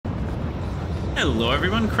Hello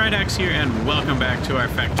everyone, Krydax here, and welcome back to our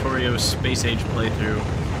Factorio Space Age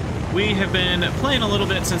playthrough. We have been playing a little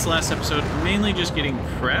bit since the last episode, mainly just getting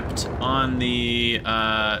prepped on the,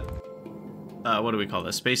 what do we call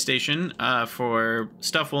this, space station, for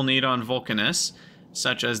stuff we'll need on Vulcanus,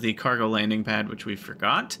 such as the cargo landing pad, which we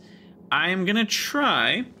forgot. I'm gonna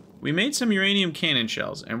try, we made some uranium cannon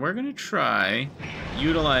shells, and we're gonna try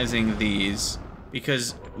utilizing these,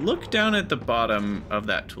 because look down at the bottom of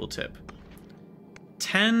that tooltip.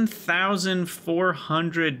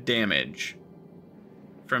 10,400 damage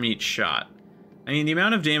from each shot. I mean, the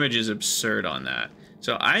amount of damage is absurd on that.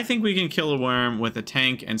 So I think we can kill a worm with a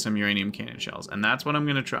tank and some uranium cannon shells, and that's what I'm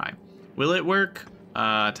gonna try. Will it work?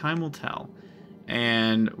 Time will tell.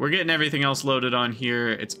 And we're getting everything else loaded on here.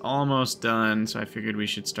 It's almost done, so I figured we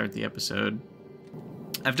should start the episode.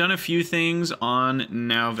 I've done a few things on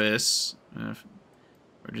Nauvis. We're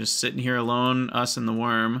just sitting here alone, us and the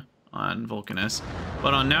worm, on Vulcanus.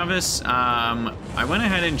 But on Nauvis, I went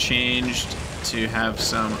ahead and changed to have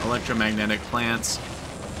some electromagnetic plants,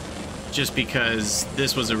 just because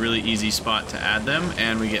this was a really easy spot to add them,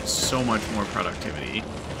 and we get so much more productivity.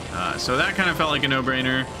 So that kind of felt like a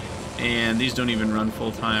no-brainer, and these don't even run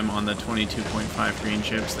full-time on the 22.5 green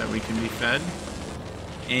chips that we can be fed.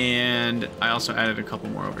 And I also added a couple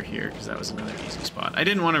more over here because that was another easy spot. I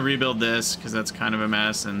didn't want to rebuild this because that's kind of a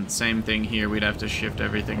mess, and same thing here, we'd have to shift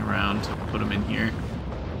everything around to put them in here.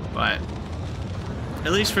 But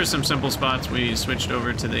at least for some simple spots, we switched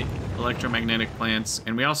over to the electromagnetic plants,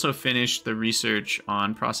 and we also finished the research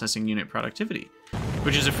on processing unit productivity,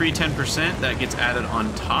 which is a free 10% that gets added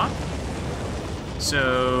on top.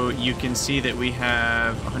 So you can see that we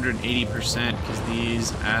have 180% because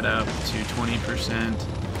these add up to 20%.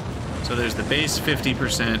 So there's the base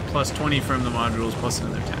 50% plus 20 from the modules plus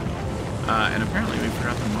another 10. And apparently we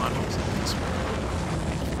forgot the modules in this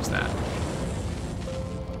one. There's that.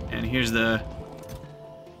 And here's the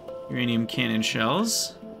uranium cannon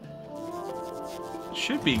shells.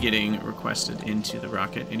 Should be getting requested into the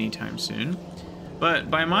rocket anytime soon.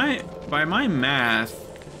 But by my math,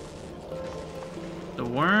 the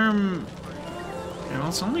worm, well,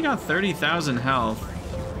 it's only got 30,000 health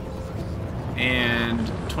and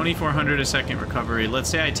 2,400 a second recovery. Let's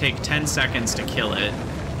say I take 10 seconds to kill it.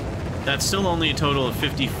 That's still only a total of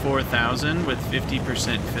 54,000 with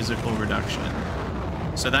 50% physical reduction.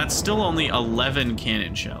 So that's still only 11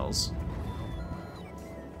 cannon shells.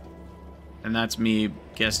 And that's me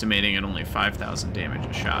guesstimating at only 5,000 damage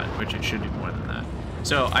a shot, which it should do more than that.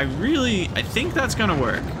 So I think that's gonna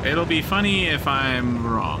work. It'll be funny if I'm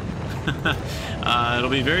wrong. It'll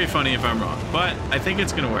be very funny if I'm wrong, but I think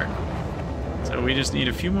it's gonna work. So we just need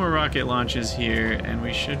a few more rocket launches here, and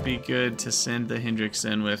we should be good to send the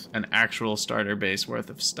Hendrickson with an actual starter base worth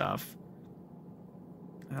of stuff.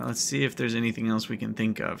 Let's see if there's anything else we can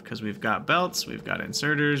think of, because we've got belts, we've got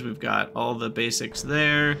inserters, we've got all the basics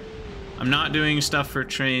there. I'm not doing stuff for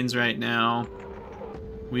trains right now.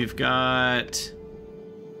 We've got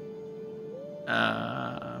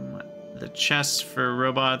the chests for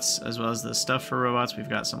robots as well as the stuff for robots. We've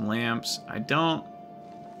got some lamps. I don't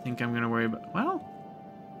think I'm gonna worry about, well,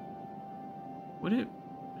 I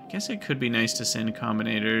guess it could be nice to send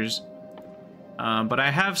combinators, but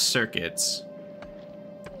I have circuits.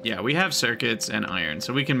 Yeah, we have circuits and iron,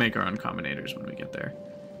 so we can make our own combinators when we get there.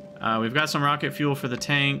 We've got some rocket fuel for the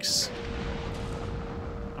tanks.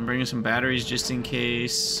 I'm bringing some batteries just in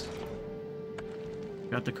case.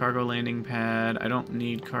 Got the cargo landing pad. I don't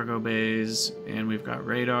need cargo bays, and we've got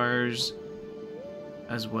radars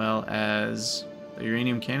as well as the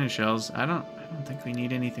uranium cannon shells. I don't think we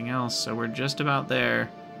need anything else, so we're just about there.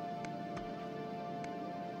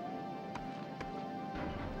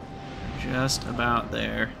 Just about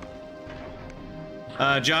there.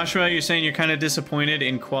 Joshua, you're saying you're kind of disappointed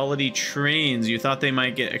in quality trains. You thought they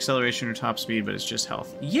might get acceleration or top speed, but it's just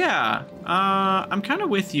health. Yeah, I'm kind of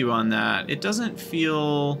with you on that. It doesn't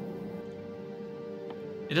feel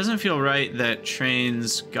right that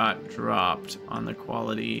trains got dropped on the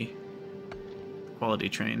quality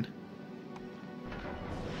train.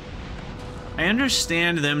 I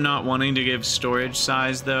understand them not wanting to give storage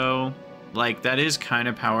size though. Like, that is kind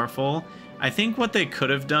of powerful. I think what they could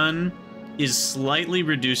have done is slightly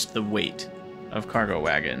reduced the weight of cargo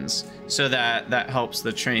wagons so that helps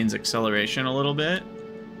the train's acceleration a little bit.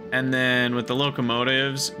 And then with the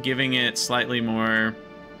locomotives, giving it slightly more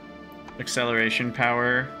acceleration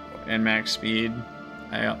power and max speed.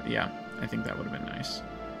 Yeah, I think that would have been nice.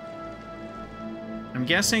 I'm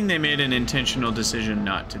guessing they made an intentional decision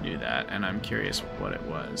not to do that, and I'm curious what it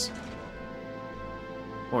was.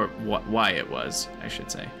 Or why it was, I should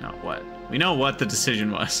say, not what. We know what the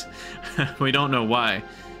decision was. We don't know why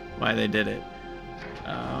they did it.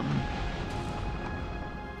 I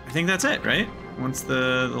think that's it, right? Once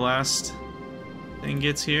the last thing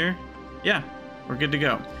gets here, yeah, we're good to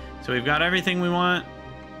go. So we've got everything we want.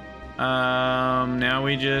 Now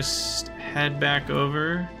we just head back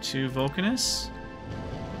over to Vulcanus.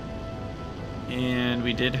 And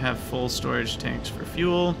we did have full storage tanks for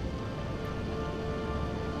fuel.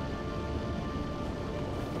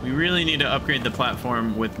 We really need to upgrade the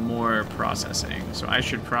platform with more processing. So I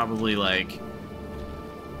should probably, like,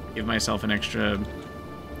 give myself an extra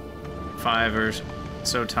 5 or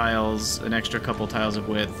so tiles, an extra couple tiles of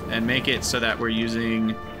width, and make it so that we're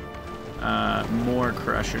using more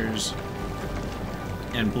crushers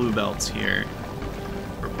and blue belts here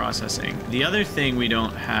for processing. The other thing we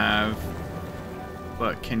don't have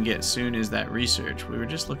but can get soon is that research. We were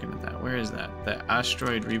just looking at that. Where is that? The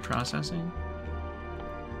asteroid reprocessing?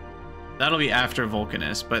 That'll be after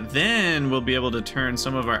Vulcanus, but then we'll be able to turn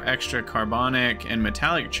some of our extra carbonic and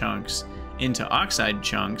metallic chunks into oxide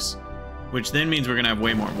chunks, which then means we're gonna have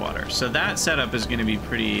way more water. So that setup is gonna be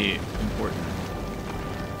pretty important.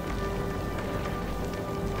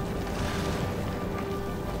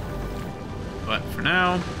 But for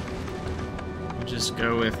now, we'll just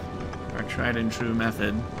go with our tried and true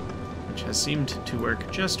method, which has seemed to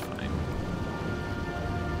work just fine.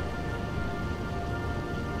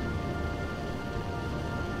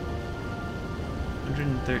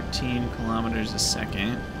 113 kilometers a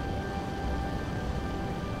second.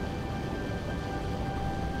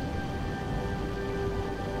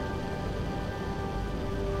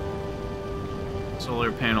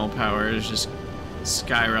 Solar panel power is just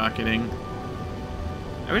skyrocketing.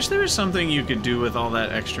 I wish there was something you could do with all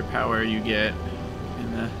that extra power you get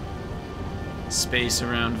in the space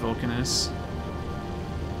around Vulcanus.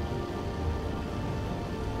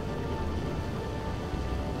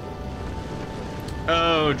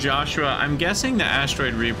 Oh, Joshua, I'm guessing the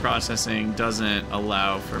asteroid reprocessing doesn't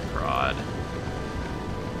allow for prod.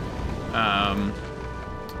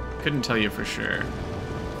 Couldn't tell you for sure,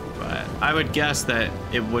 but I would guess that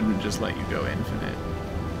it wouldn't just let you go infinite.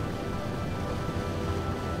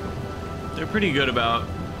 They're pretty good about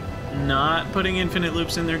not putting infinite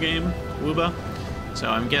loops in their game, Wooba, so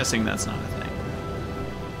I'm guessing that's not a thing.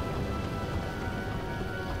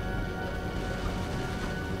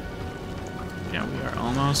 Yeah, we are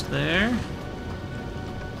almost there.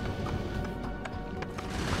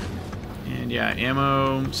 And yeah,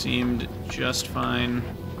 ammo seemed just fine.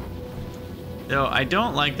 Though I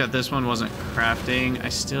don't like that this one wasn't crafting. I'm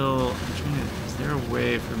trying to, is there a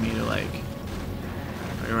way for me to like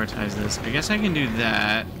prioritize this? I guess I can do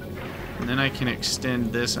that. And then I can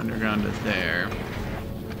extend this underground to there.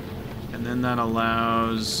 And then that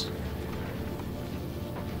allows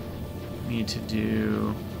me to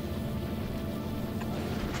do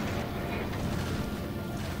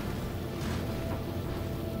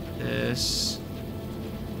this.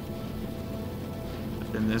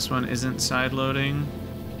 But then this one isn't side loading.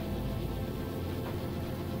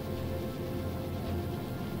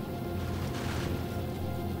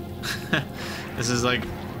 This is like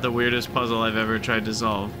the weirdest puzzle I've ever tried to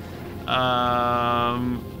solve.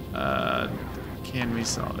 Can we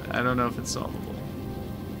solve it? I don't know if it's solvable.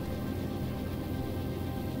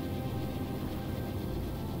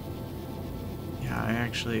 Yeah, I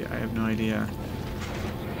have no idea.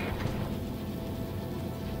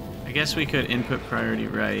 I guess we could input priority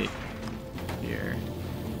right here.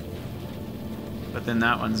 But then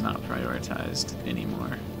that one's not prioritized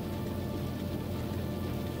anymore.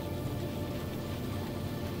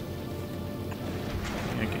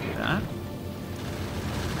 I could do that.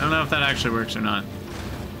 I don't know if that actually works or not.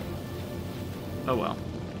 Oh well.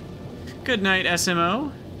 Good night,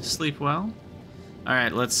 SMO. Sleep well.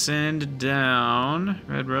 Alright, let's send down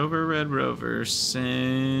Red Rover,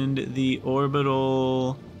 send the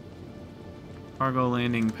orbital cargo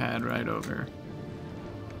landing pad right over.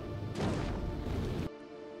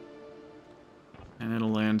 And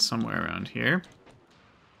it'll land somewhere around here.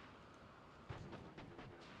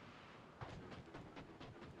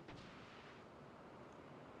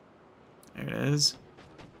 There it is.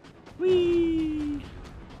 Whee!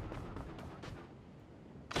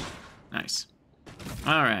 Nice.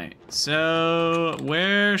 Alright, so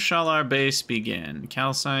where shall our base begin?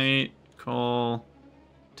 Calcite, coal,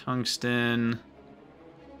 tungsten.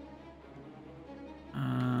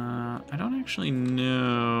 I don't actually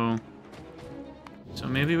know. So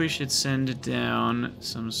maybe we should send down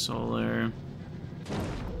some solar,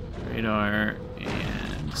 radar,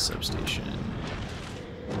 and substation.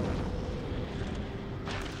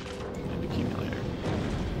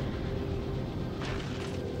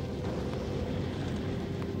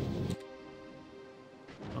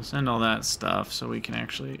 We'll send all that stuff so we can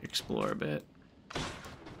actually explore a bit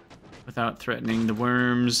without threatening the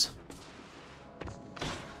worms.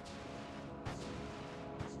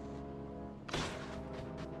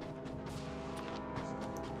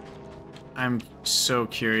 I'm so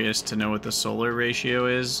curious to know what the solar ratio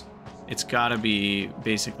is. It's gotta be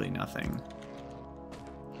basically nothing.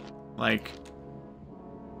 Like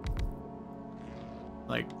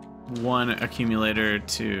 1 accumulator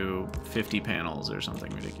to 50 panels or something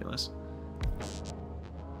ridiculous.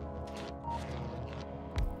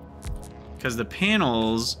 Because the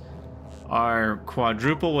panels are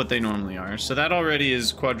quadruple what they normally are. So that already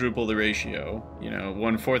is quadruple the ratio. You know,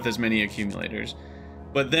 1/4 as many accumulators.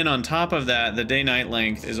 But then on top of that, the day-night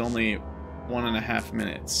length is only 1.5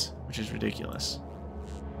 minutes, which is ridiculous.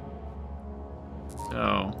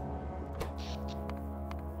 So,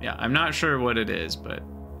 yeah, I'm not sure what it is, but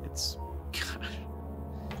it's... Gosh.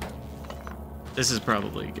 This is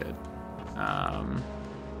probably good. So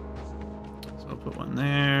I'll put one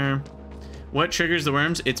there. What triggers the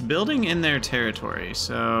worms? It's building in their territory,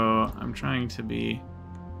 so I'm trying to be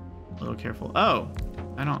a little careful. Oh,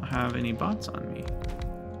 I don't have any bots on me.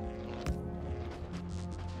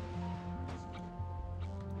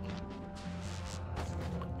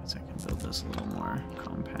 Guess I can build this a little more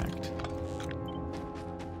compact.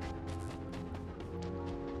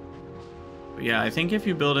 But yeah, I think if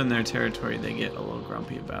you build in their territory, they get a little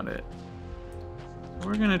grumpy about it.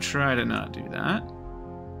 We're gonna try to not do that.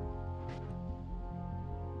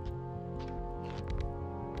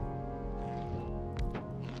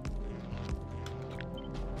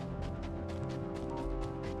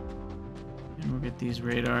 And we'll get these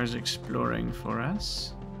radars exploring for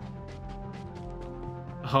us.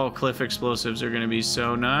 Oh, cliff explosives are gonna be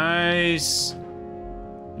so nice.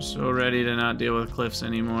 I'm so ready to not deal with cliffs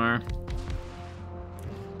anymore.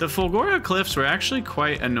 The Fulgora cliffs were actually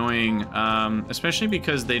quite annoying, especially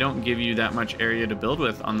because they don't give you that much area to build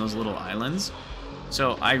with on those little islands.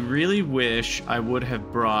 So I really wish I would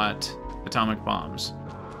have brought atomic bombs,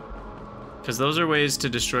 because those are ways to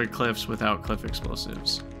destroy cliffs without cliff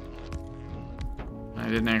explosives. I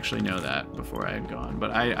didn't actually know that before I had gone, but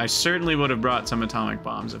I certainly would have brought some atomic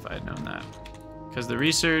bombs if I had known that. Because the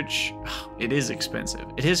research, it is expensive.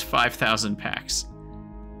 It is 5,000 packs.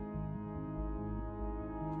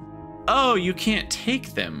 Oh, you can't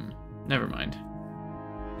take them. Never mind.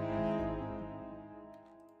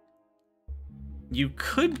 You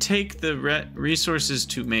could take the resources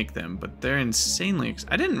to make them, but they're insanely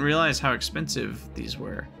I didn't realize how expensive these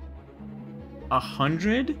were.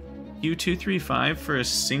 100 U-235 for a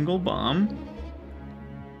single bomb?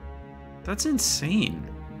 That's insane.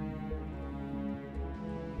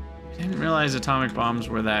 I didn't realize atomic bombs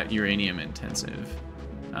were that uranium intensive.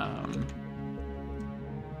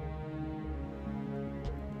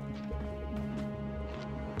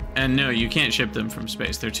 And no, you can't ship them from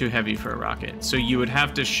space. They're too heavy for a rocket. So you would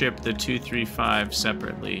have to ship the 235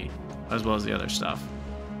 separately, as well as the other stuff.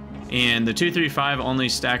 And the 235 only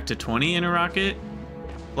stacked to 20 in a rocket,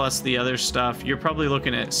 plus the other stuff. You're probably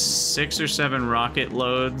looking at 6 or 7 rocket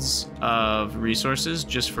loads of resources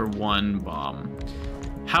just for one bomb.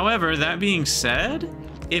 However, that being said,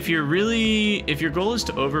 if your goal is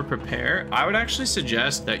to over prepare, I would actually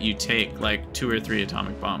suggest that you take like 2 or 3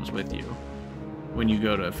 atomic bombs with you when you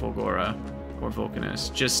go to Fulgora or Vulcanus,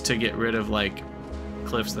 just to get rid of like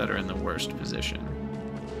cliffs that are in the worst position.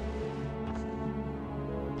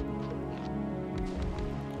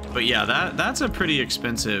 But yeah, that's a pretty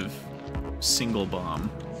expensive single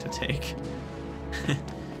bomb to take.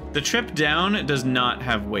 The trip down does not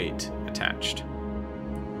have weight attached.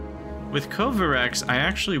 With Kovarex, I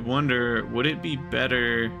actually wonder, would it be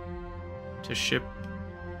better to ship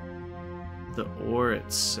the ore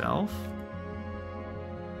itself?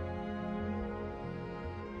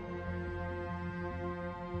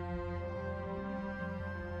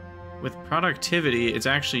 With productivity, it's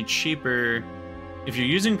actually cheaper. If you're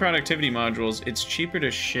using productivity modules, it's cheaper to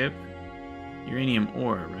ship uranium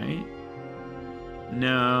ore, right?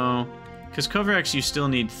 No, because Kovarex, you still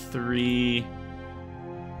need 3.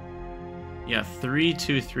 Yeah,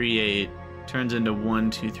 3238 turns into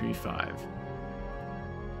 1235.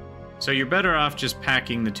 So you're better off just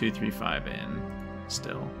packing the 235 in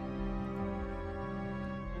still.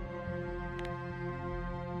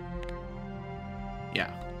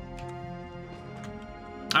 Yeah.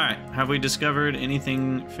 Alright, have we discovered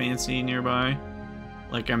anything fancy nearby?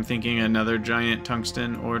 Like, I'm thinking another giant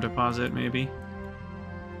tungsten ore deposit, maybe?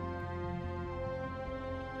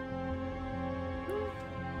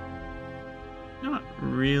 Not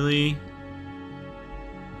really.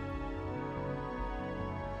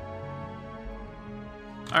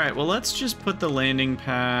 Alright, well, let's just put the landing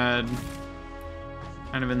pad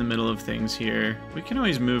kind of in the middle of things here. We can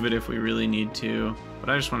always move it if we really need to, but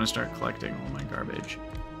I just want to start collecting all my garbage.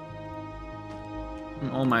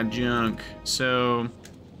 All my junk. So,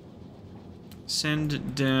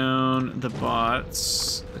 send down the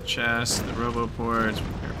bots, the chest, the roboports,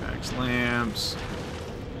 repair packs, lamps,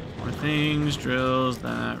 more things, drills,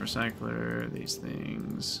 that, recycler, these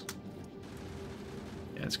things.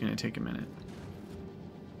 Yeah, it's gonna take a minute.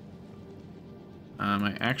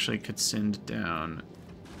 I actually could send down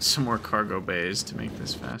some more cargo bays to make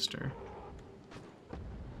this faster.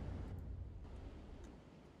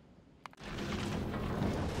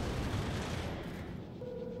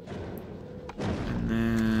 And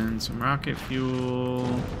then some rocket fuel,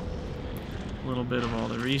 a little bit of all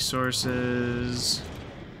the resources,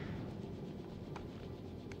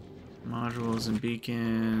 modules and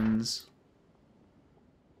beacons.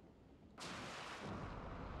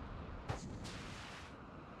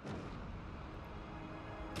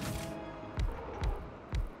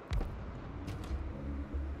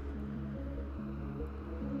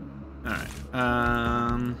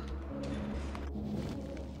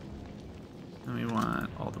 Then we want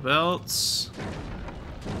all the belts,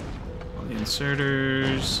 all the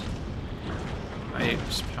inserters,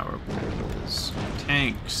 pipes, power poles,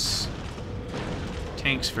 tanks,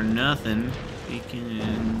 tanks for nothing,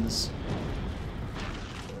 beacons,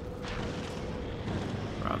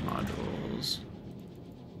 rod modules.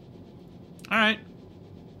 All right.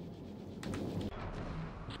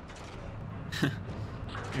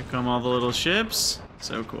 Here come all the little ships.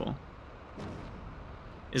 So cool.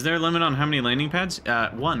 Is there a limit on how many landing pads?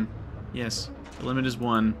 1. Yes, the limit is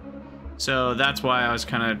 1. So that's why I was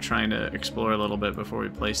kind of trying to explore a little bit before we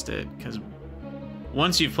placed it, because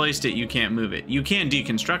once you've placed it, you can't move it. You can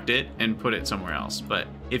deconstruct it and put it somewhere else, but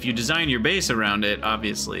if you design your base around it,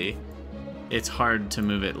 obviously, it's hard to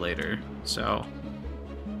move it later. So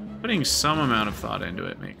putting some amount of thought into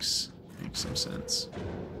it makes some sense.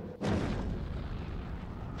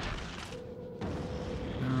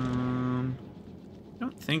 I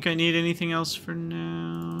don't think I need anything else for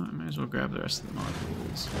now. I might as well grab the rest of the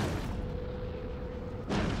modules.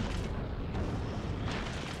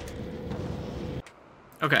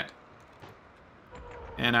 Okay.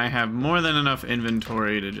 And I have more than enough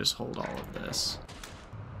inventory to just hold all of this.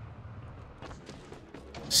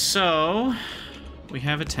 So, we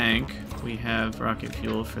have a tank. We have rocket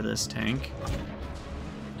fuel for this tank.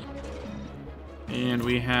 And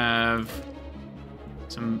we have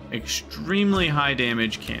some extremely high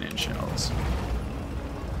damage cannon shells.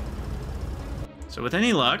 So with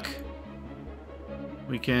any luck,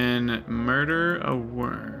 we can murder a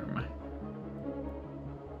worm.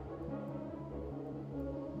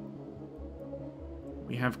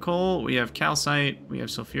 We have coal, we have calcite, we have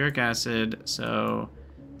sulfuric acid, so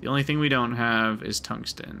the only thing we don't have is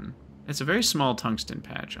tungsten. It's a very small tungsten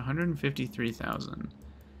patch, 153,000. I'm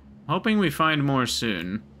hoping we find more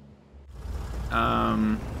soon.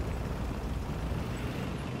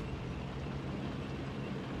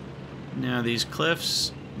 Now these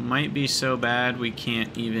cliffs might be so bad we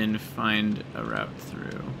can't even find a route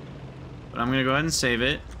through. But I'm gonna go ahead and save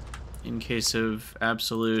it in case of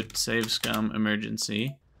absolute save scum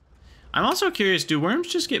emergency. I'm also curious, do worms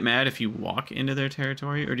just get mad if you walk into their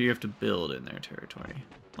territory, or do you have to build in their territory?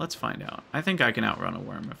 Let's find out. I think I can outrun a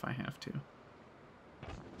worm if I have to.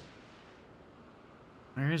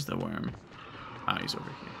 Where is the worm? Ah, he's over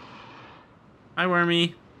here. Hi,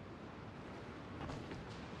 Wormy.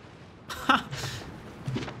 Ha!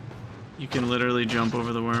 You can literally jump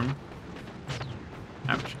over the worm.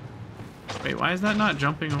 Ouch. Wait, why is that not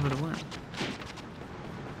jumping over the worm?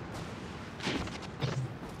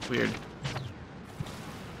 Weird.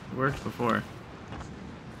 It worked before.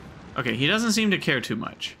 Okay, he doesn't seem to care too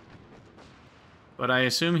much. But I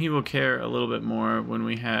assume he will care a little bit more when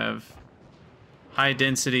we have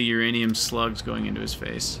high-density uranium slugs going into his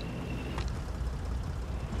face.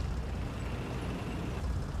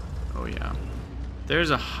 Oh yeah. There's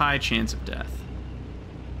a high chance of death.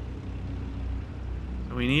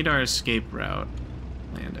 So we need our escape route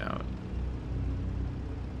planned out.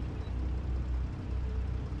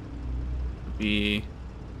 It'll be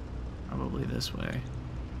probably this way.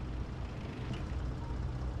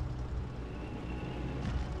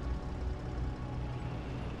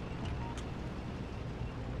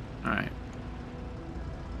 Alright.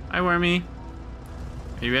 Hi, Wormy.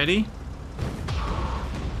 Are you ready?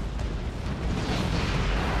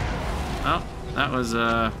 Oh, that was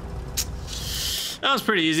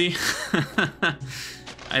pretty easy.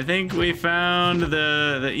 I think we found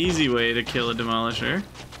the easy way to kill a demolisher.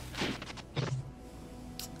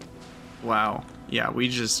 Wow. Yeah, we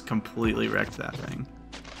just completely wrecked that thing.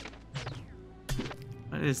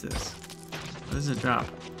 What is this? What does it drop?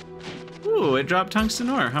 Ooh, it dropped tungsten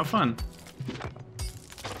ore. How fun.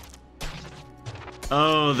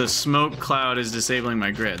 Oh, the smoke cloud is disabling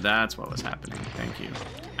my grid. That's what was happening. Thank you.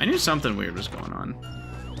 I knew something weird was going on.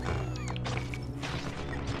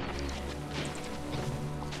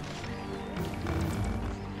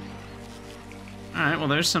 Alright, well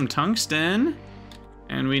there's some tungsten.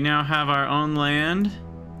 And we now have our own land.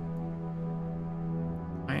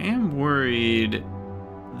 I am worried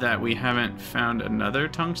that we haven't found another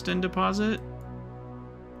tungsten deposit.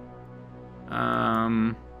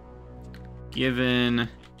 Given...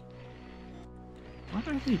 What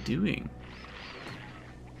are they doing?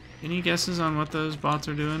 Any guesses on what those bots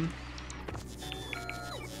are doing?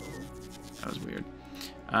 That was weird.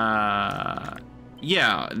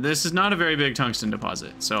 Yeah, this is not a very big tungsten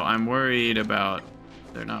deposit, so I'm worried about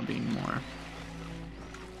there not being more.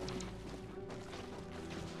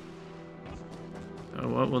 So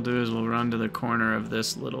what we'll do is we'll run to the corner of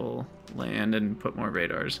this little land and put more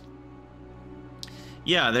radars.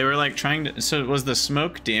 Yeah, they were like trying to... So was the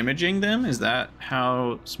smoke damaging them? Is that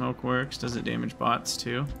how smoke works? Does it damage bots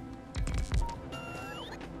too?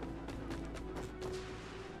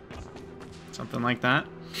 Something like that?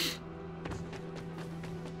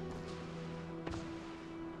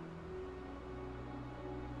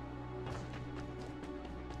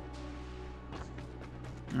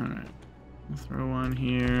 Alright. We'll throw one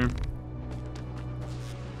here.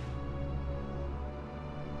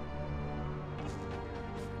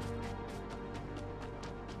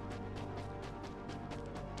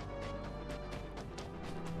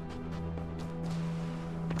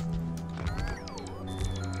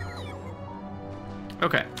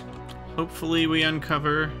 Okay. Hopefully we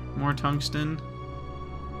uncover more tungsten.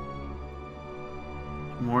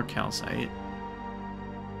 More calcite.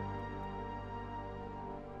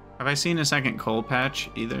 Have I seen a second coal patch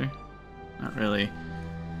either? Not really.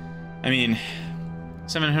 I mean,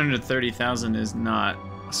 730,000 is not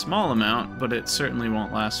a small amount, but it certainly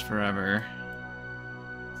won't last forever.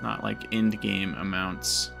 It's not like end game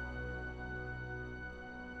amounts.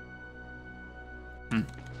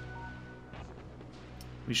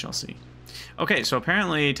 We shall see. Okay, so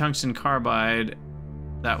apparently tungsten carbide,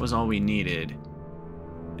 that was all we needed.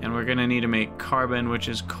 And we're gonna need to make carbon, which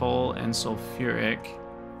is coal and sulfuric,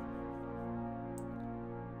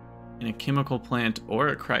 in a chemical plant or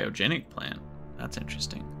a cryogenic plant. That's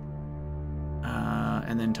interesting.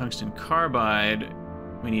 And then tungsten carbide,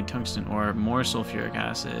 we need tungsten ore, more sulfuric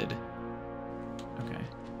acid. Okay.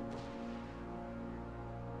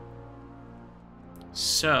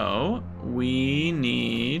 So we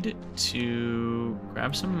need to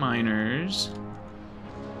grab some miners.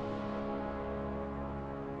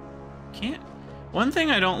 Can't. One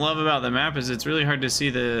thing I don't love about the map is it's really hard to see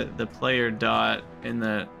the player dot in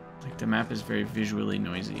the, like, the map is very visually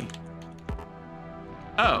noisy.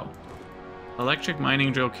 Oh, electric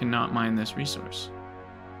mining drill cannot mine this resource.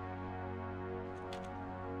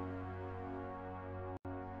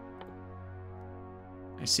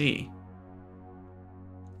 I see.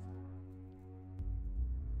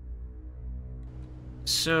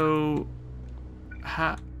 So,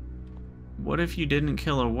 what if you didn't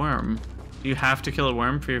kill a worm? Do you have to kill a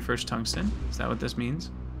worm for your first tungsten? Is that what this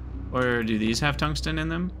means? Or do these have tungsten in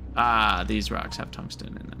them? Ah, these rocks have tungsten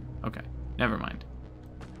in them. Okay, never mind.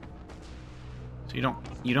 So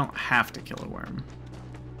you don't have to kill a worm.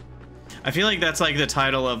 I feel like that's like the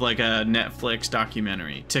title of like a Netflix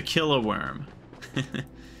documentary. To Kill a Worm.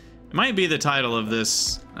 It might be the title of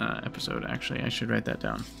this episode, actually. I should write that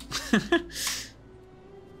down.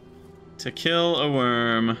 To kill a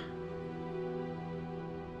worm.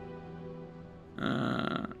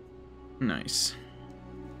 Nice.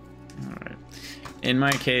 Alright. In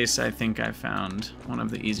my case, I think I found one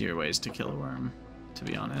of the easier ways to kill a worm, to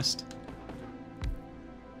be honest.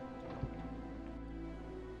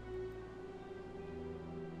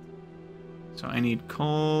 So I need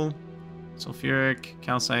coal, sulfuric,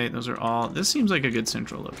 calcite, those are all... This seems like a good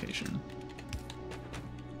central location.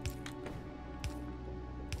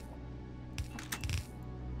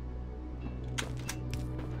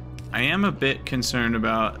 I am a bit concerned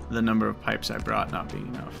about the number of pipes I brought not being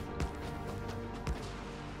enough.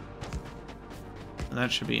 That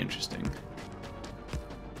should be interesting.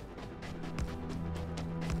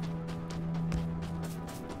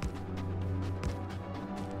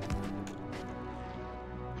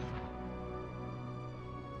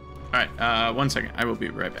 Alright, 1 second. I will be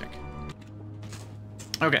right back.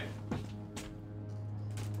 Okay.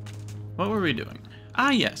 What were we doing?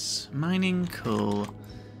 Ah, yes. Mining coal.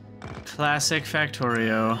 Classic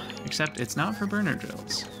Factorio, except it's not for burner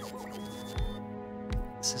drills.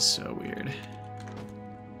 This is so weird.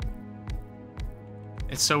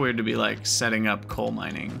 It's so weird to be like setting up coal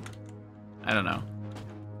mining. I don't know.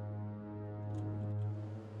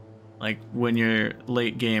 Like when you're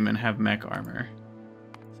late game and have mech armor.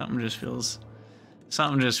 Something just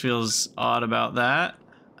feels odd about that.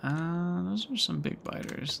 Those are some big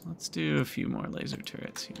biters. Let's do a few more laser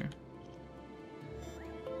turrets here.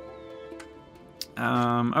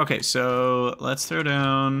 Okay, so let's throw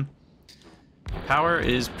down. Power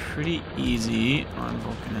is pretty easy on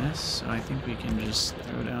Vulcanus, so I think we can just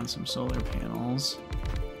throw down some solar panels.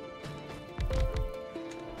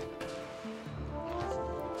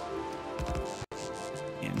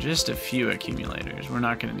 And just a few accumulators. We're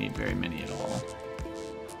not going to need very many at all.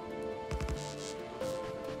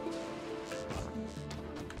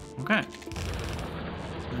 Okay.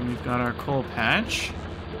 Then we've got our coal patch.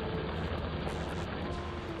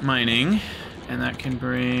 Mining, and that can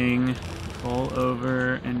bring coal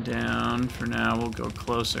over and down. For now, we'll go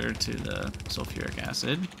closer to the sulfuric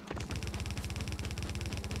acid.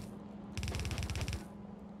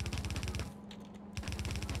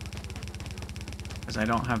 Because I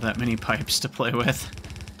don't have that many pipes to play with.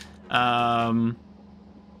 All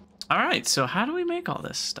right, so how do we make all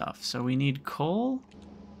this stuff? So we need coal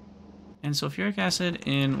and sulfuric acid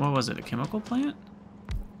in, what was it, a chemical plant?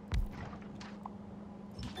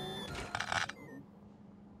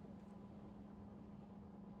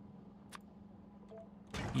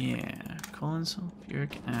 Yeah, coal and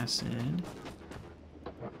sulfuric acid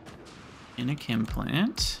in a chem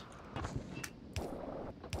plant.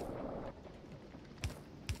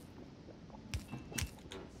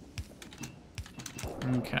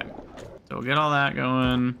 Okay, so we'll get all that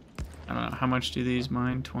going. I don't know, how much do these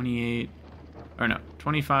mine? 28, or no,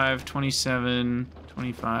 25, 27,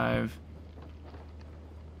 25,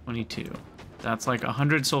 22. That's like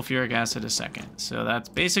 100 sulfuric acid a second. So that's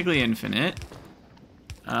basically infinite.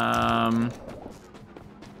 I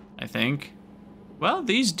think. Well,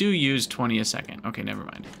 these do use 20 a second. Okay, never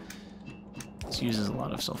mind. This uses a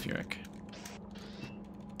lot of sulfuric.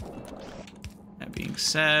 That being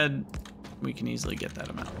said, we can easily get that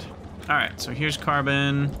amount. All right, so here's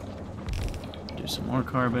carbon. Do some more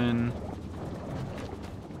carbon.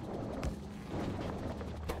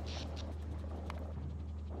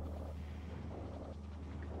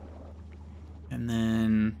 And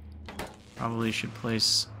then probably should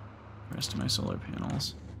place the rest of my solar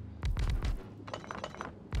panels.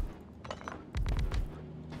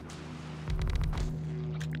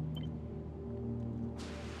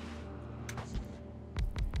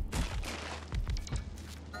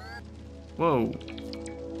 Whoa.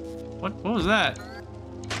 What was that?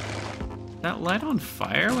 That light on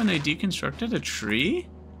fire when they deconstructed a tree?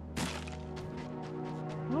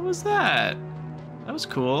 What was that? That was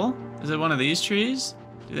cool. Is it one of these trees?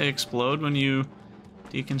 Do they explode when you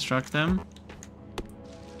deconstruct them?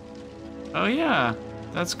 Oh yeah,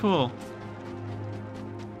 that's cool.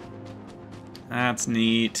 That's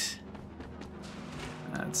neat.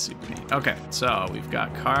 That's super neat. Okay, so we've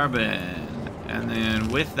got carbon. And then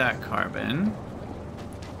with that carbon,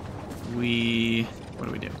 what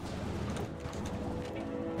do we do?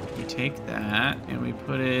 We take that and we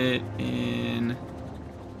put it in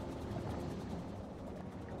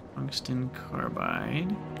tungsten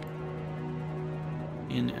carbide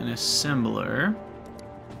in an assembler.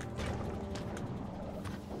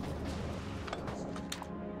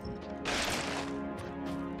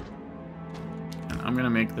 And I'm gonna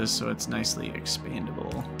make this so it's nicely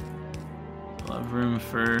expandable. We'll have room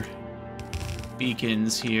for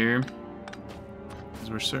beacons here, because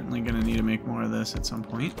we're certainly going to need to make more of this at some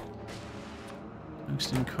point.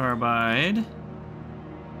 Tungsten carbide.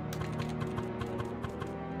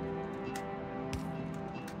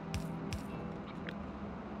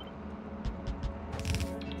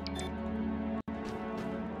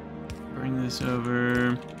 Bring this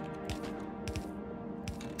over.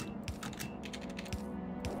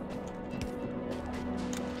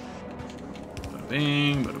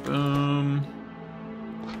 Bing, bada boom.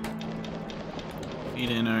 Feed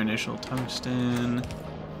in our initial tungsten.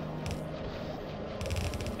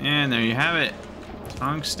 And there you have it.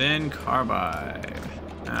 Tungsten carbide.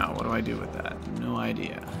 Now, what do I do with that? No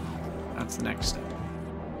idea. That's the next step.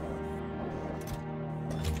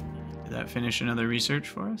 Did that finish another research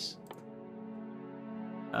for us?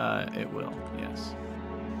 It will, yes.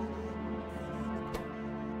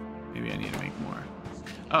 Maybe I need to make more.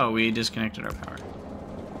 Oh, we disconnected our power.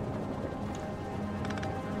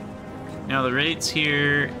 Now the rates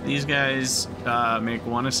here, these guys make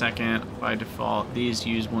 1 a second by default. These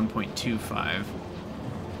use 1.25.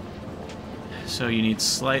 So you need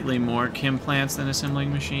slightly more chem plants than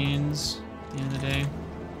assembling machines at the end of the day.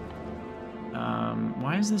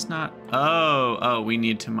 Why is this not... Oh, we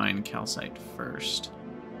need to mine calcite first.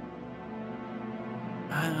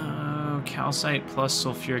 Oh, calcite plus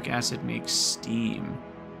sulfuric acid makes steam.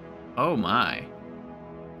 Oh my.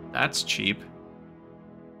 That's cheap.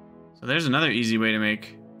 So there's another easy way to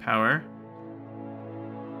make power.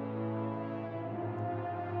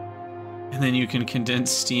 And then you can condense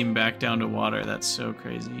steam back down to water. That's so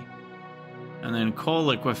crazy. And then coal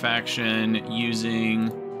liquefaction using...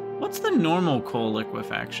 What's the normal coal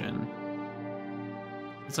liquefaction?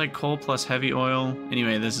 It's like coal plus heavy oil.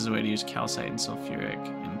 Anyway, this is a way to use calcite and sulfuric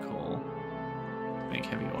in coal to make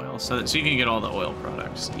heavy oil. So you can get all the oil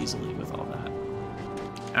products easily with all that.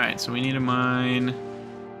 All right, so we need to mine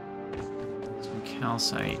some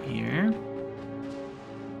calcite here.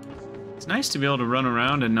 It's nice to be able to run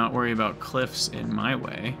around and not worry about cliffs in my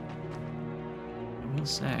way, I will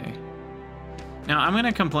say. Now, I'm going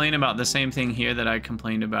to complain about the same thing here that I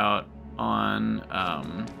complained about on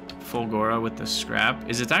Fulgora with the scrap,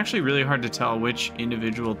 is it's actually really hard to tell which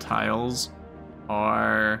individual tiles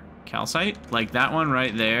are calcite. Like that one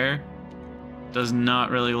right there does not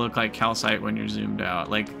really look like calcite when you're zoomed out.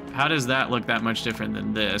 Like, how does that look that much different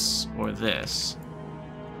than this or this?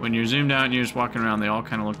 When you're zoomed out and you're just walking around, they all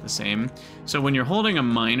kind of look the same. So when you're holding a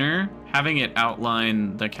miner, having it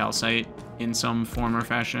outline the calcite in some form or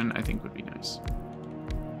fashion, I think would be nice.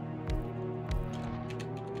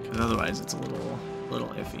 Because otherwise it's a little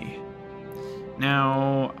iffy.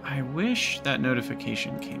 Now, I wish that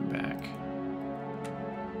notification came back.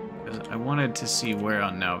 Because I wanted to see where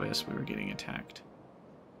on Nauvis we were getting attacked.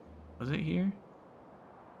 Was it here?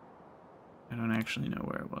 I don't actually know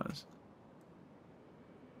where it was.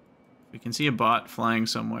 If we can see a bot flying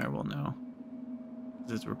somewhere, we'll know.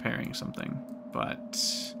 Because it's repairing something. But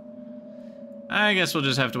I guess we'll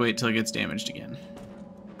just have to wait till it gets damaged again.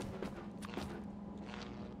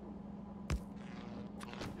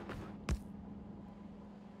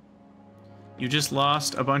 You just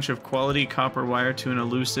lost a bunch of quality copper wire to an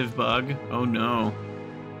elusive bug. Oh no.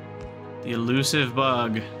 The elusive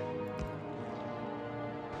bug.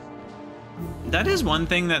 That is one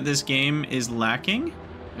thing that this game is lacking.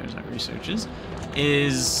 There's our researches.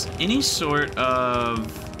 Is any sort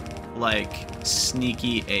of like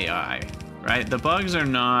sneaky AI, right? The bugs are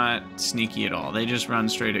not sneaky at all. They just run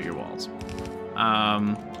straight at your walls.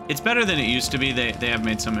 It's better than it used to be. They have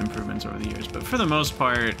made some improvements over the years, but for the most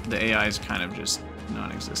part, the AI is kind of just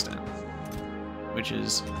non-existent, which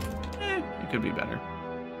is, it could be better.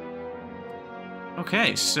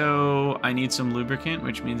 Okay, so I need some lubricant,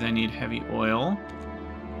 which means I need heavy oil.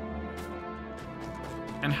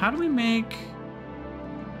 And how do we make,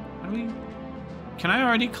 can I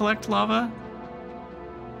already collect lava?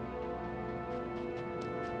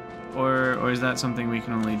 Or is that something we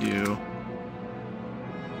can only do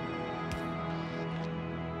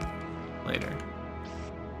later?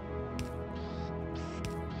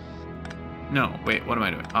 No, wait, what am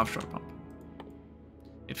I doing? Offshore pump.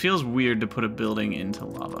 It feels weird to put a building into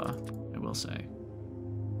lava, I will say.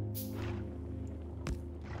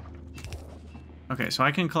 Okay, so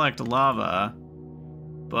I can collect lava,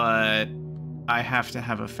 but I have to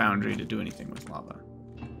have a foundry to do anything with lava.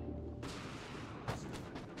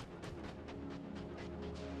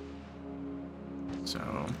 So,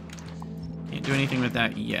 can't do anything with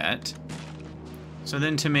that yet. So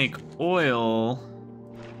then to make oil,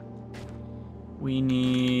 we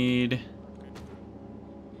need...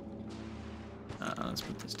 let's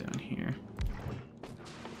put this down here.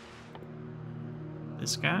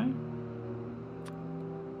 This guy.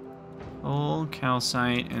 Coal,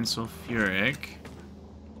 calcite, and sulfuric.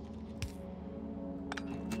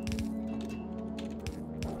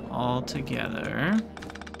 All together.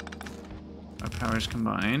 Our powers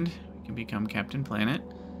combined. We can become Captain Planet.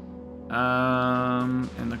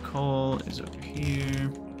 And the coal is over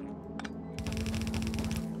here.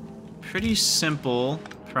 Pretty simple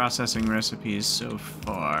processing recipes so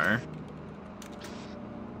far.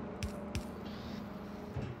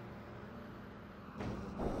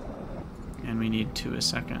 And we need 2 a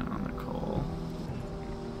second on the coal.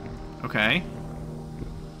 Okay.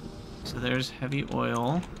 So there's heavy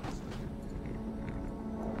oil.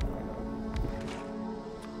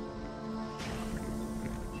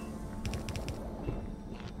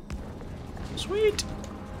 Sweet.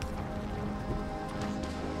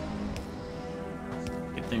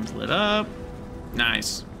 Get things lit up.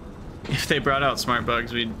 Nice. If they brought out smart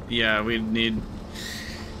bugs, we'd need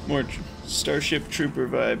more Starship Trooper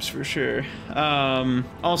vibes for sure.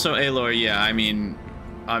 Also, Aloy, yeah, I mean,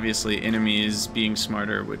 obviously enemies being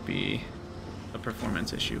smarter would be a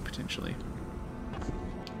performance issue, potentially.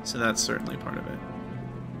 So that's certainly part of it.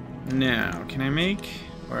 Now, can I make,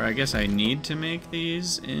 or I guess I need to make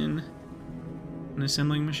these in an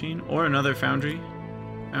assembling machine? Or another foundry.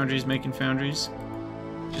 Foundries making foundries.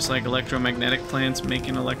 Just like electromagnetic plants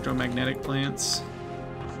making electromagnetic plants.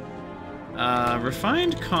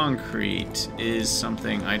 Refined concrete is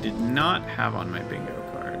something I did not have on my bingo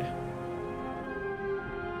card.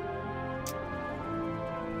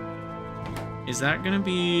 Is that gonna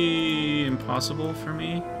be impossible for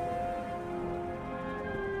me?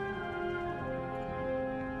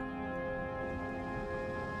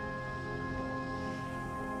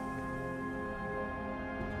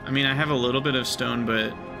 I mean, I have a little bit of stone,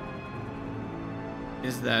 but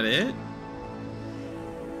is that it?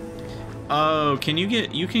 Oh,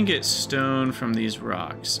 you can get stone from these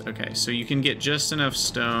rocks. Okay, so you can get just enough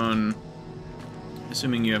stone,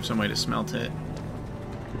 assuming you have some way to smelt it.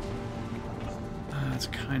 That's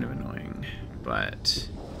kind of annoying, but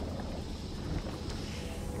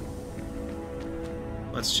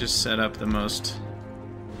let's just set up the most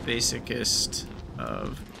basicest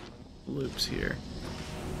of loops here.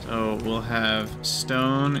 So we'll have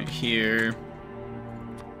stone here.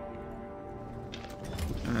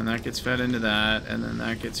 And then that gets fed into that, and then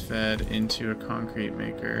that gets fed into a concrete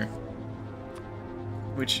maker,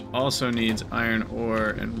 which also needs iron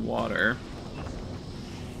ore and water.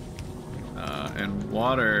 And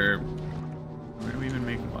water, where do we even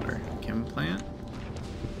make water? Chem plant?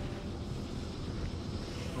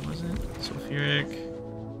 What was it? Sulfuric,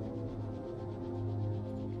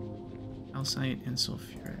 calcite, and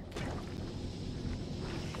sulfuric.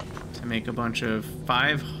 To make a bunch of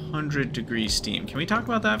 500-degree steam. Can we talk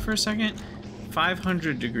about that for a second?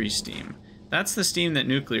 500-degree steam. That's the steam that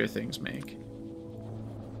nuclear things make.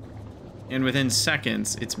 And within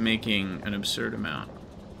seconds, it's making an absurd amount.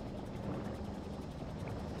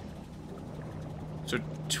 So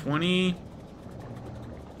 20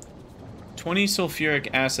 sulfuric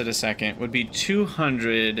acid a second would be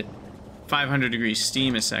 200 500-degree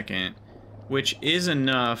steam a second, which is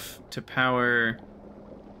enough to power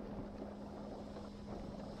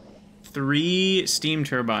 3 steam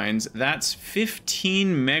turbines. That's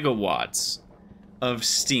 15 megawatts of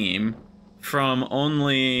steam from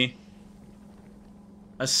only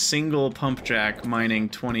a single pump jack mining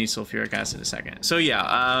 20 sulfuric acid a second. So yeah,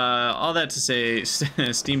 all that to say,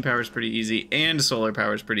 steam power is pretty easy and solar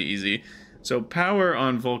power is pretty easy. So power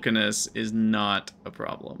on Vulcanus is not a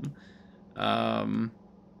problem.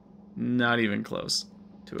 Not even close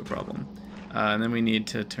to a problem. And then we need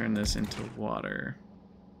to turn this into water.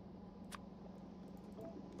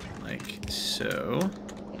 Like so.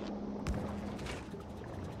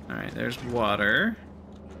 Alright, there's water.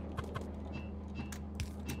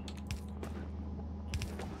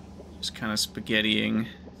 Just kind of spaghettiing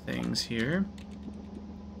things here.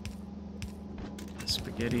 The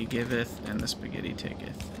spaghetti giveth and the spaghetti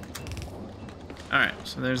taketh. Alright,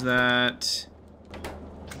 so there's that.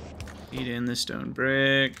 Feed in the stone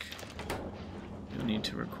brick. You'll need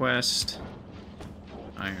to request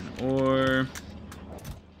iron ore.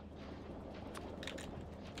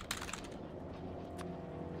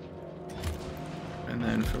 And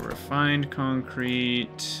then for refined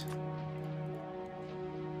concrete...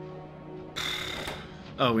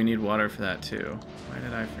 Oh, we need water for that too. Why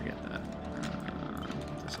did I forget that?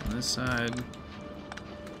 Put this on this side.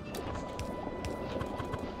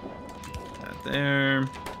 Put that there.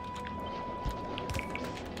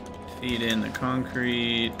 Feed in the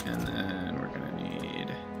concrete, and then we're gonna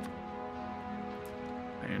need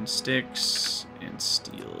iron sticks and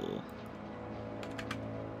steel.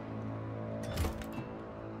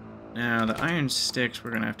 Now, the iron sticks,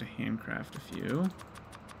 we're gonna have to handcraft a few.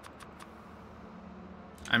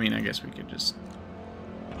 I mean, I guess we could just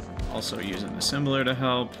also use an assembler to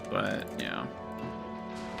help, but yeah.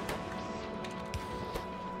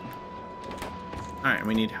 Alright,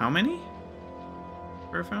 we need how many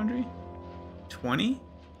for a foundry? 20?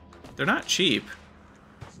 They're not cheap.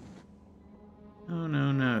 Oh,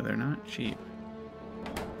 no, they're not cheap.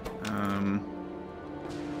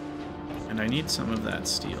 And I need some of that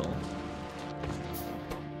steel.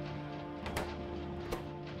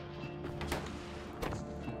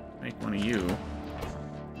 Make one of you. In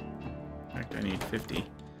fact, I need 50.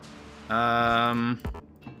 I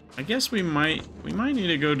guess we might need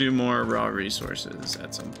to go do more raw resources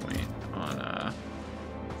at some point on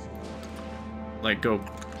like go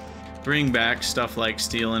bring back stuff like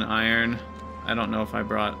steel and iron. I don't know if I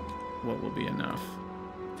brought what will be enough.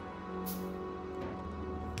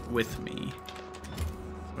 with me.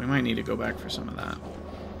 We might need to go back for some of that.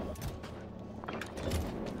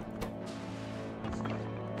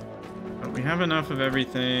 But we have enough of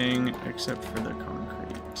everything except for the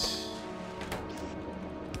concrete.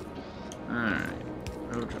 Alright.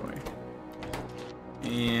 Oh joy.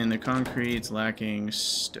 And the concrete's lacking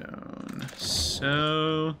stone.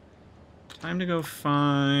 So, time to go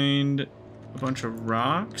find a bunch of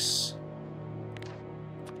rocks.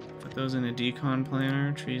 Put those in a decon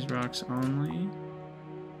planner. Trees, rocks only.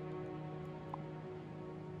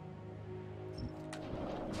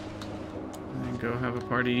 And then go have a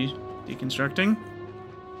party deconstructing.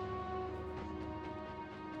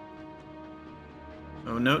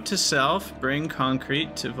 Oh, note to self, bring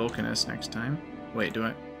concrete to Vulcanus next time. Wait, do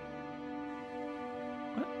I?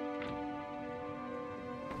 What?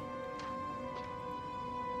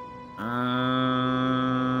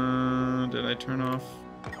 Did I turn off?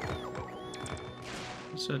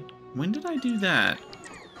 So, when did I do that?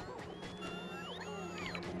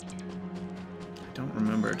 I don't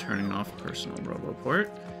remember turning off personal roboport.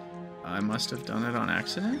 I must have done it on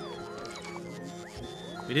accident.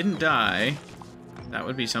 We didn't die. That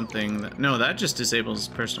would be something that... No, that just disables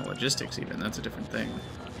personal logistics even. That's a different thing.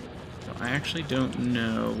 So I actually don't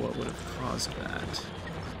know what would have caused that.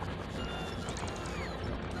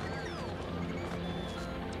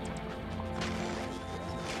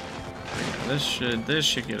 Yeah, this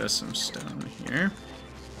should get us some stone here.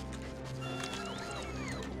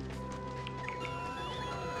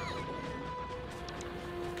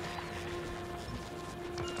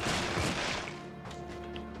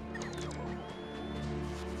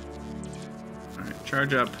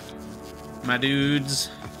 Charge up, my dudes.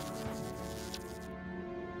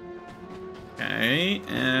 Okay,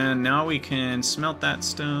 and now we can smelt that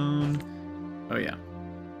stone. Oh yeah.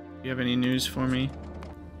 Do you have any news for me?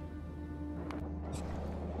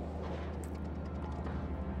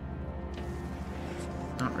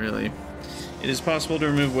 Not really. It is possible to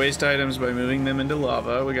remove waste items by moving them into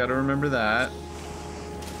lava. We gotta remember that.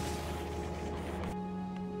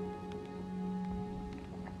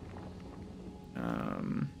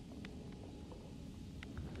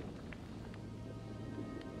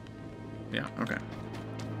 Yeah, okay.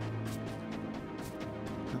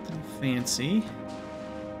 Nothing fancy.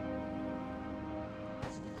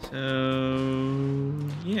 So,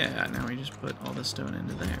 yeah, now we just put all the stone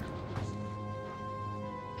into there.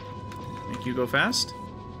 Make you go fast.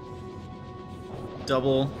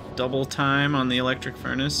 Double time on the electric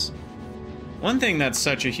furnace. One thing that's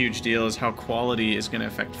such a huge deal is how quality is going to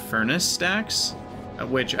affect furnace stacks,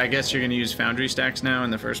 which I guess you're going to use foundry stacks now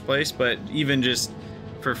in the first place, but even just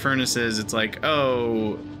for furnaces, it's like,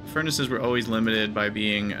 oh, furnaces were always limited by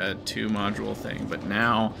being a 2-module thing, but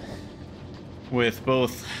now with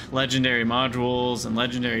both legendary modules and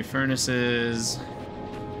legendary furnaces,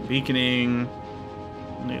 beaconing,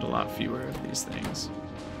 we'll need a lot fewer of these things.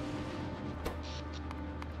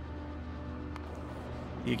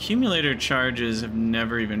 The accumulator charges have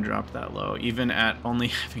never even dropped that low, even at only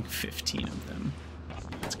having 15 of them.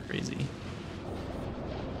 That's crazy.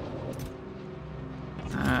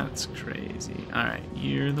 That's crazy. Alright,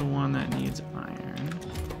 you're the one that needs iron.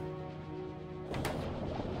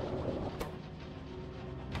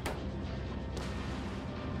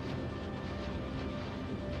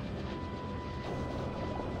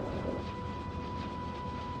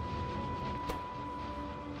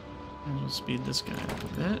 I'll speed this guy up a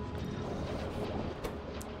bit.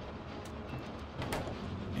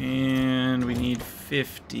 And we need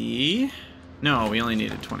 50. No, we only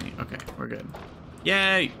needed 20. Okay, we're good.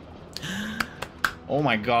 Yay! Oh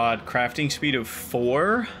my god, crafting speed of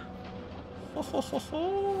 4? Ho, ho, ho,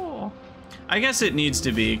 ho. I guess it needs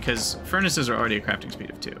to be, because furnaces are already a crafting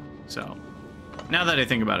speed of 2. So, now that I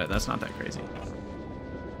think about it, that's not that crazy.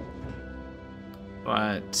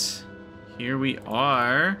 But, here we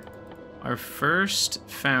are. Our first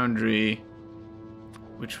foundry,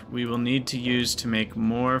 which we will need to use to make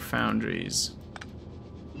more foundries.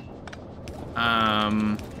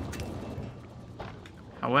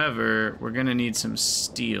 However, we're gonna need some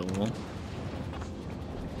steel.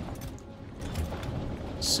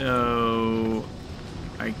 So,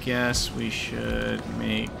 I guess we should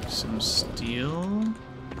make some steel.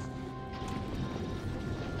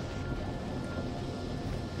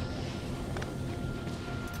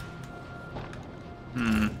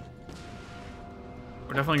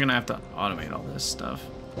 We're definitely gonna have to automate all this stuff.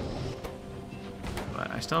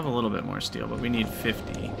 But I still have a little bit more steel, but we need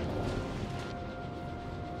 50.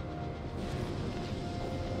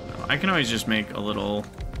 So I can always just make a little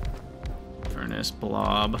furnace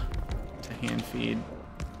blob to hand feed,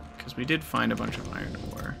 because we did find a bunch of iron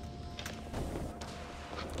ore.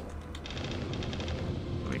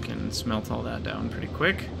 smelt all that down pretty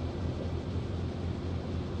quick.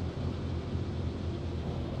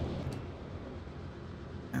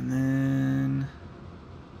 And then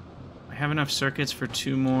I have enough circuits for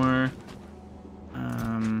 2 more.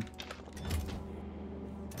 I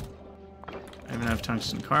have enough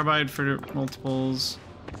tungsten carbide for multiples.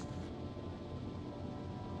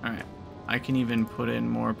 Alright. I can even put in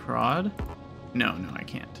more prod. No, I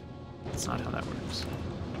can't. That's not how that works.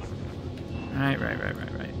 Right.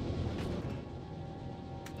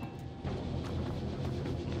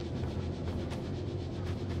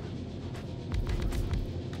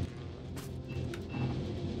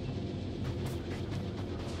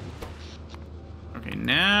 Okay,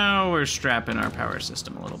 now we're strapping our power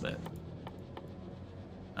system a little bit.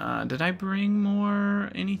 Did I bring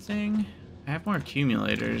more anything? I have more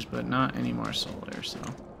accumulators, but not any more solar, so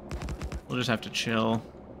we'll just have to chill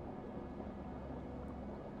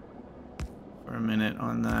for a minute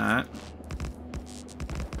on that.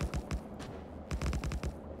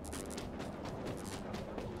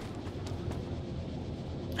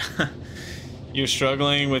 You're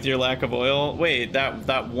struggling with your lack of oil? Wait,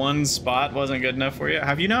 that one spot wasn't good enough for you?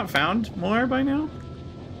 Have you not found more by now?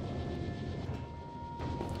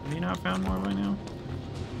 Have you not found more by now?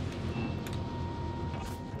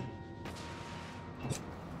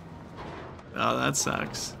 Oh, that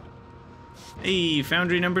sucks. Hey,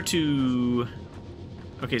 foundry number 2.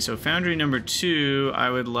 Okay, so foundry number 2, I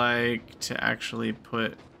would like to actually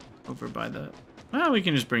put over by the... Well, we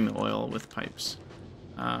can just bring the oil with pipes.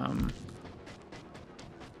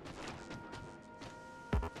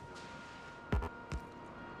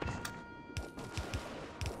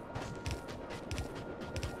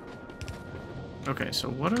 Okay, so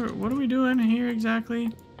what are we doing here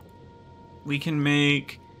exactly? We can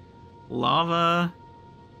make lava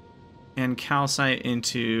and calcite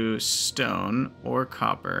into stone or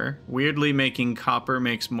copper. Weirdly, making copper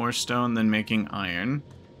makes more stone than making iron.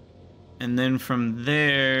 And then from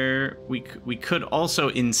there, we could also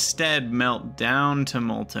instead melt down to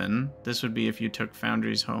molten. This would be if you took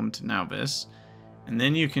foundries home to Nauvis. And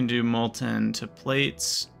then you can do molten to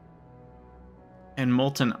plates and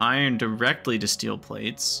molten iron directly to steel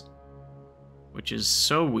plates, which is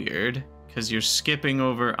so weird because you're skipping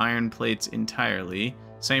over iron plates entirely.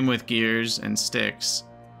 Same with gears and sticks.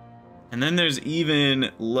 And then there's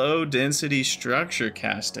even low density structure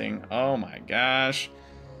casting. Oh my gosh.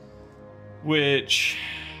 Which,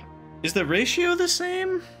 is the ratio the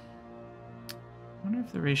same? I wonder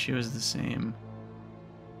if the ratio is the same.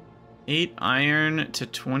 8 iron to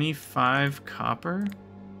 25 copper?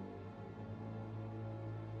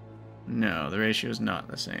 No, the ratio is not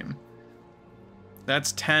the same.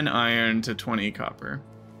 That's 10 iron to 20 copper.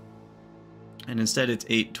 And instead it's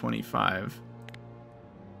 825.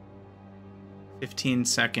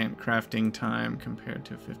 15-second crafting time compared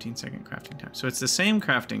to a 15-second crafting time. So it's the same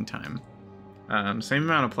crafting time. Same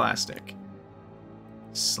amount of plastic.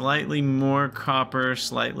 Slightly more copper,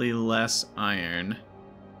 slightly less iron.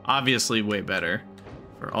 Obviously way better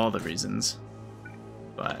for all the reasons.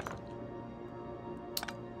 But...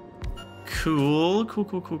 Cool.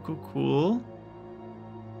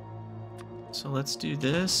 So let's do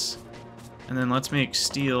this. And then let's make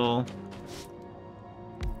steel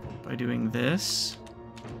by doing this.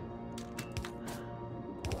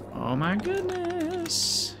 Oh my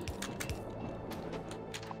goodness.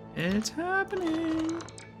 It's happening.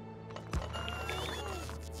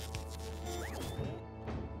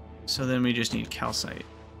 So then we just need calcite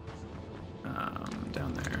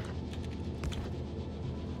down there.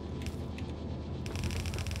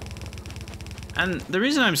 And the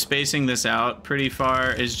reason I'm spacing this out pretty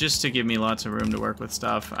far is just to give me lots of room to work with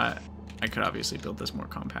stuff. I could obviously build this more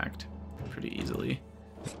compact pretty easily.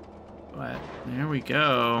 But there we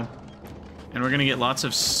go. And we're gonna get lots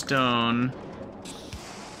of stone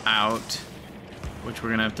out, which we're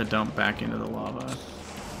gonna have to dump back into the lava.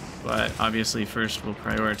 But obviously first we'll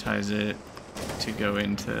prioritize it to go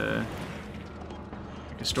into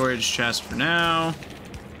like a storage chest for now.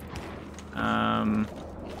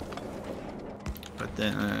 But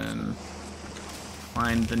then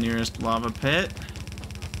find the nearest lava pit.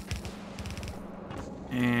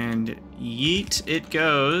 And yeet it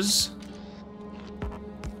goes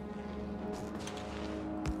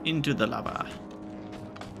into the lava.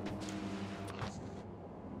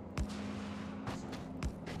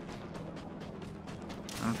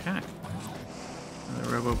 Okay.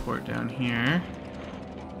 Another RoboPort down here.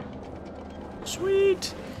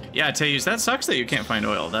 Sweet. Yeah, Teus, that sucks that you can't find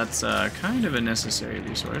oil. That's kind of a necessary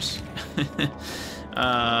resource. So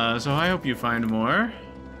I hope you find more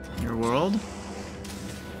in your world.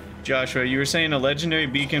 Joshua, you were saying a legendary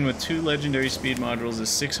beacon with 2 legendary speed modules is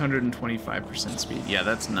 625% speed. Yeah,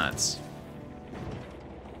 that's nuts.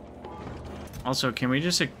 Also, can we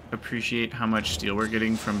just appreciate how much steel we're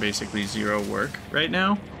getting from basically 0 work right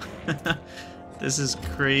now? This is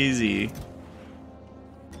crazy.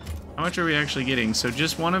 How much are we actually getting? So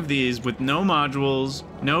just one of these with no modules,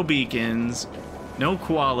 no beacons, no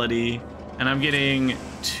quality, and I'm getting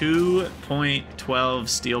 2.12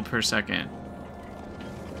 steel per second.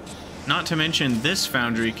 Not to mention this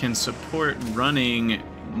foundry can support running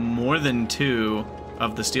more than 2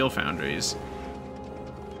 of the steel foundries.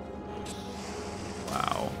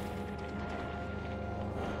 Wow.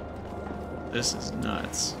 This is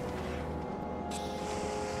nuts.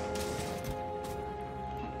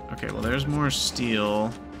 Okay, well there's more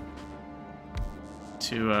steel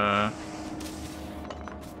to I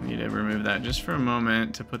need to remove that just for a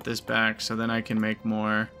moment to put this back so then I can make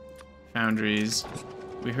more foundries.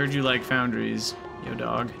 We heard you like foundries, yo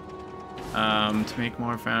dog. To make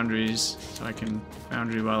more foundries so I can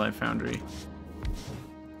foundry while I foundry.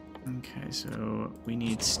 Okay, so we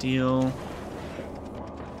need steel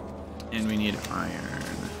and we need iron.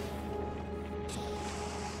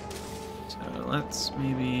 So let's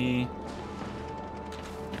maybe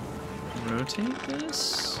rotate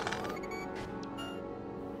this.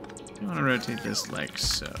 I want to rotate this like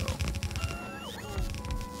so.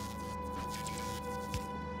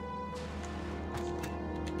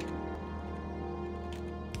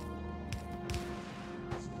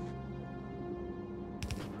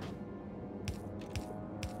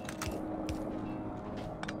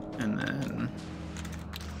 And then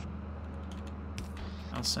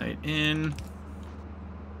calcite in.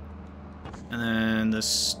 And then the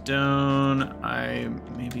stone I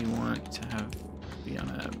maybe want to have be on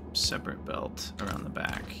a separate belt around the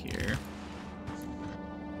back here.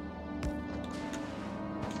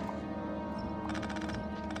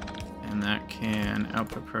 And that can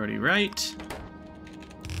output priority right.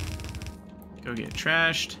 Go get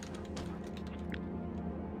trashed.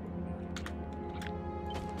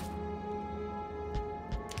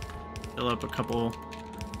 Fill up a couple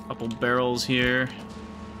barrels here.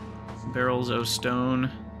 Barrels of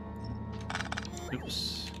stone.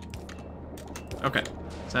 Oops. Okay,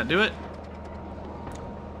 does that do it?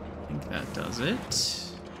 I think that does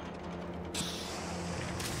it.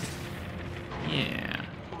 Yeah.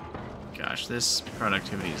 Gosh, this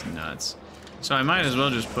productivity is nuts. So I might as well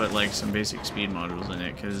just put like some basic speed modules in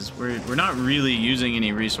it because we're not really using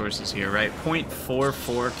any resources here, right?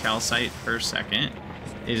 0.44 calcite per second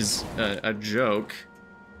is a joke.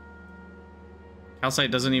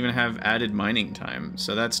 Calcite doesn't even have added mining time,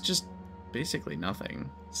 so that's just basically nothing.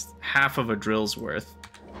 It's half of a drill's worth.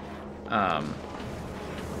 Can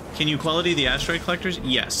you quality the asteroid collectors?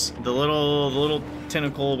 Yes. The little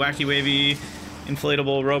tentacle, wacky wavy,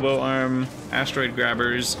 inflatable robo arm asteroid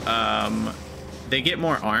grabbers. They get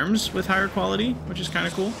more arms with higher quality, which is kind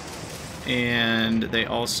of cool. And they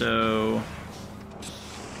also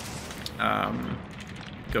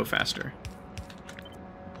go faster.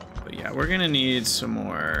 But yeah, we're gonna need some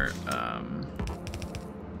more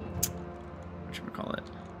whatchamacallit?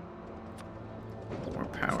 More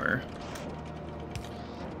power.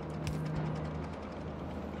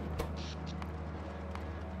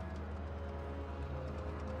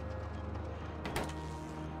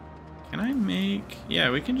 Can I make... Yeah,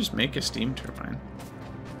 we can just make a steam turbine.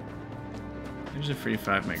 There's a free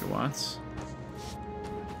 5 megawatts.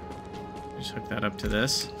 Just hook that up to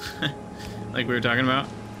this. Like we were talking about.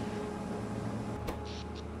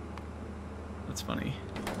 That's funny.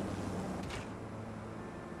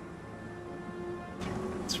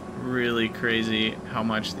 It's really crazy how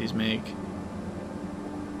much these make.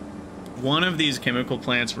 One of these chemical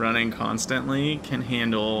plants running constantly can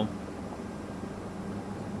handle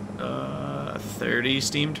 30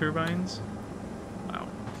 steam turbines. Wow.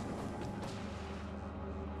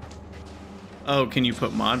 Oh, can you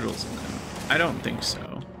put modules in them? I don't think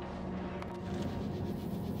so.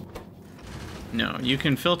 No, you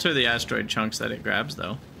can filter the asteroid chunks that it grabs,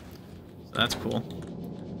 though. So that's cool.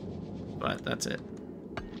 But that's it.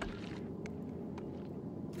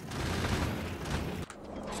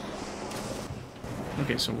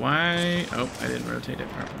 Okay, so why... Oh, I didn't rotate it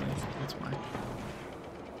properly. That's why.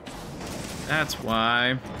 That's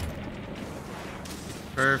why.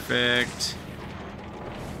 Perfect.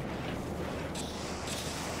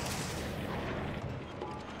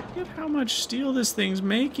 Look at how much steel this thing's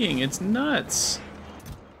making. It's nuts.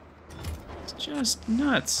 It's just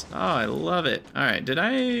nuts. Oh, I love it. All right, did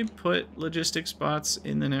I put logistic spots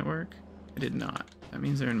in the network? I did not. That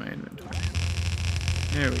means they're in my inventory.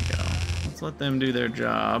 There we go. Let's let's let them do their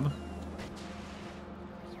job.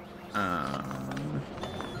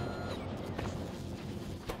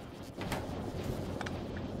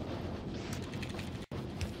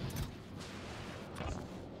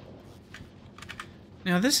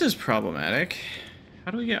 Now this is problematic.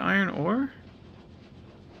 How do we get iron ore?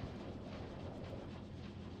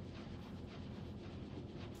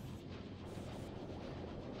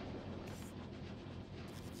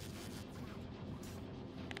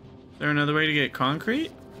 Is there another way to get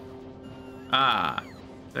concrete? Ah,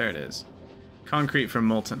 there it is. Concrete from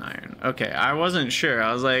molten iron. Okay, I wasn't sure.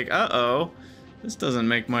 I was like, uh-oh, this doesn't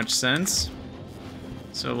make much sense.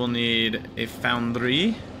 So we'll need a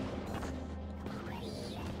foundry.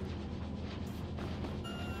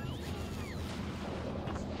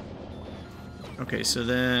 Okay, so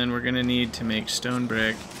then we're gonna need to make stone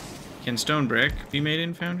brick. Can stone brick be made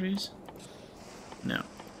in foundries? No.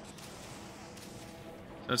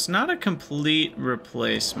 So it's not a complete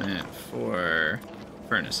replacement for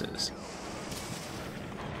furnaces.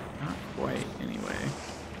 Not quite, anyway.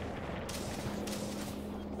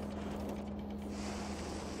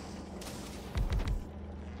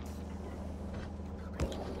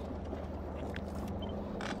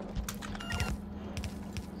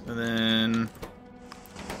 So then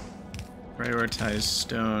prioritize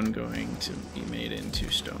stone going to be made into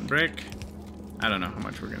stone brick. I don't know how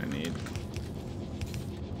much we're gonna need.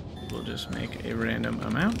 We'll just make a random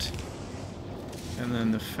amount. And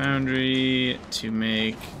then the foundry to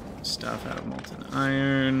make stuff out of molten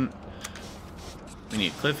iron. We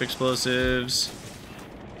need cliff explosives.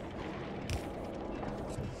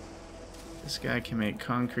 This guy can make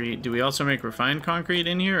concrete. Do we also make refined concrete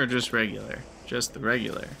in here or just regular? Just the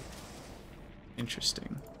regular.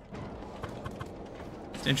 Interesting.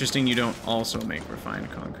 It's interesting you don't also make refined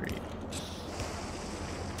concrete.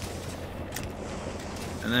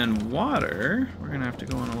 And then water, we're gonna have to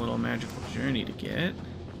go on a little magical journey to get.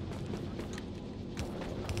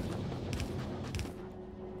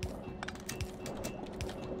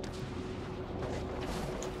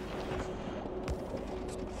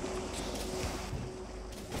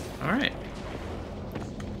 All right.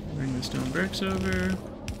 Bring the stone bricks over.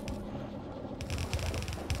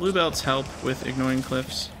 Blue belts help with ignoring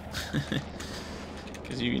cliffs.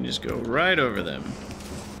 Because you can just go right over them.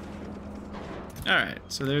 Alright,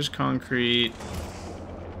 so there's concrete.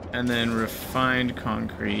 And then refined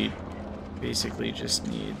concrete basically just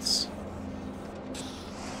needs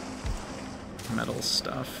metal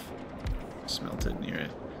stuff smelted near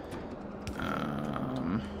it.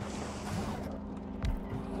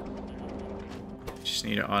 Just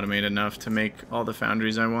need to automate enough to make all the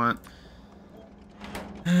foundries I want.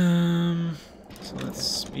 So let's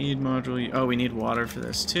speed module. Oh, we need water for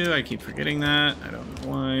this too. I keep forgetting that. I don't know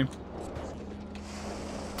why.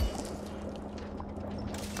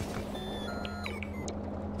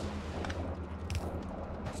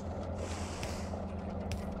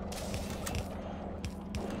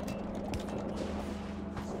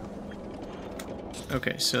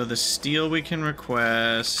 Okay, so the steel we can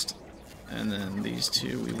request, and then these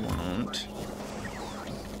two we won't.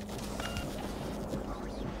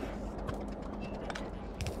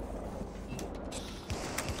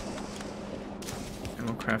 And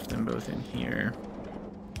we'll craft them both in here.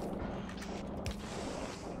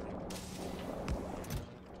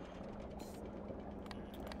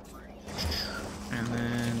 And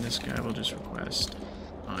then this guy will just request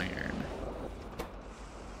iron.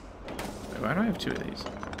 Wait, why do I have two of these?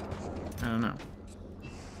 I don't know.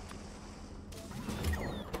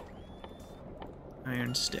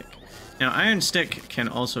 Iron stick. Now, iron stick can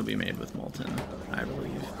also be made with molten, I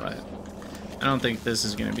believe, but I don't think this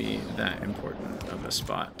is going to be that important of a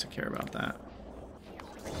spot to care about that.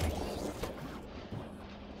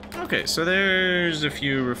 Okay, so there's a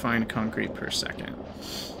few refined concrete per second.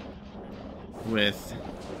 With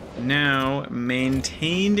now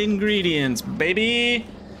maintained ingredients, baby!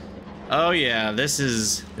 Oh yeah, this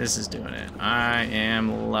is doing it. I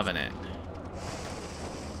am loving it.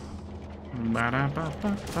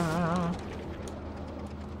 Ba-da-ba-ba-ba.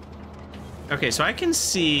 Okay, so I can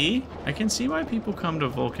see why people come to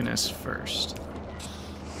Vulcanus first.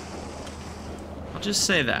 I'll just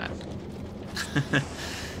say that.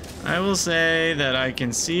 I will say that I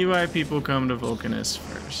can see why people come to Vulcanus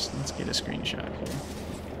first. Let's get a screenshot here.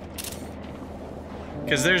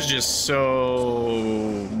 Because there's just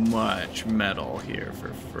so much metal here for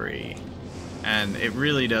free. And it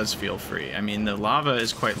really does feel free. I mean, the lava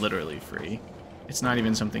is quite literally free. It's not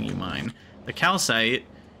even something you mine. The calcite,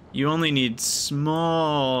 you only need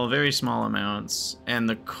small, very small amounts. And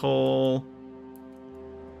the coal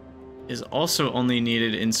is also only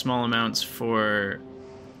needed in small amounts for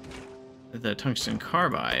the tungsten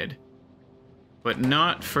carbide, but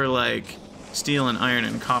not for like steel and iron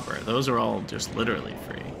and copper. Those are all just literally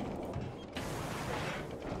free.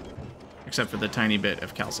 Except for the tiny bit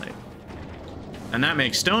of calcite. And that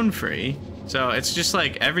makes stone free. So it's just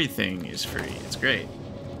like everything is free. It's great.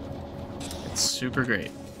 It's super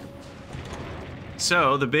great.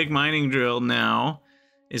 So the big mining drill now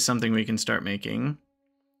is something we can start making.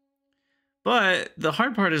 But the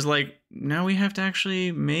hard part is like, now we have to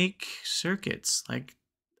actually make circuits, like,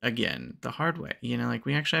 again, the hard way. You know, like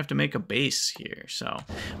we actually have to make a base here. So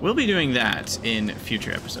we'll be doing that in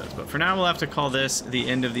future episodes. But for now, we'll have to call this the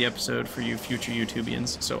end of the episode for you future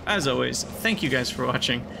YouTubians. So as always, thank you guys for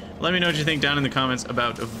watching. Let me know what you think down in the comments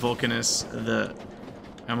about Vulcanus, I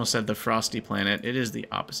almost said the frosty planet. It is the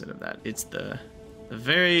opposite of that. It's the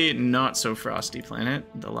very not so frosty planet,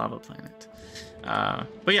 the lava planet.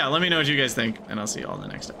 But yeah, let me know what you guys think, and I'll see you all in the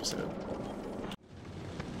next episode.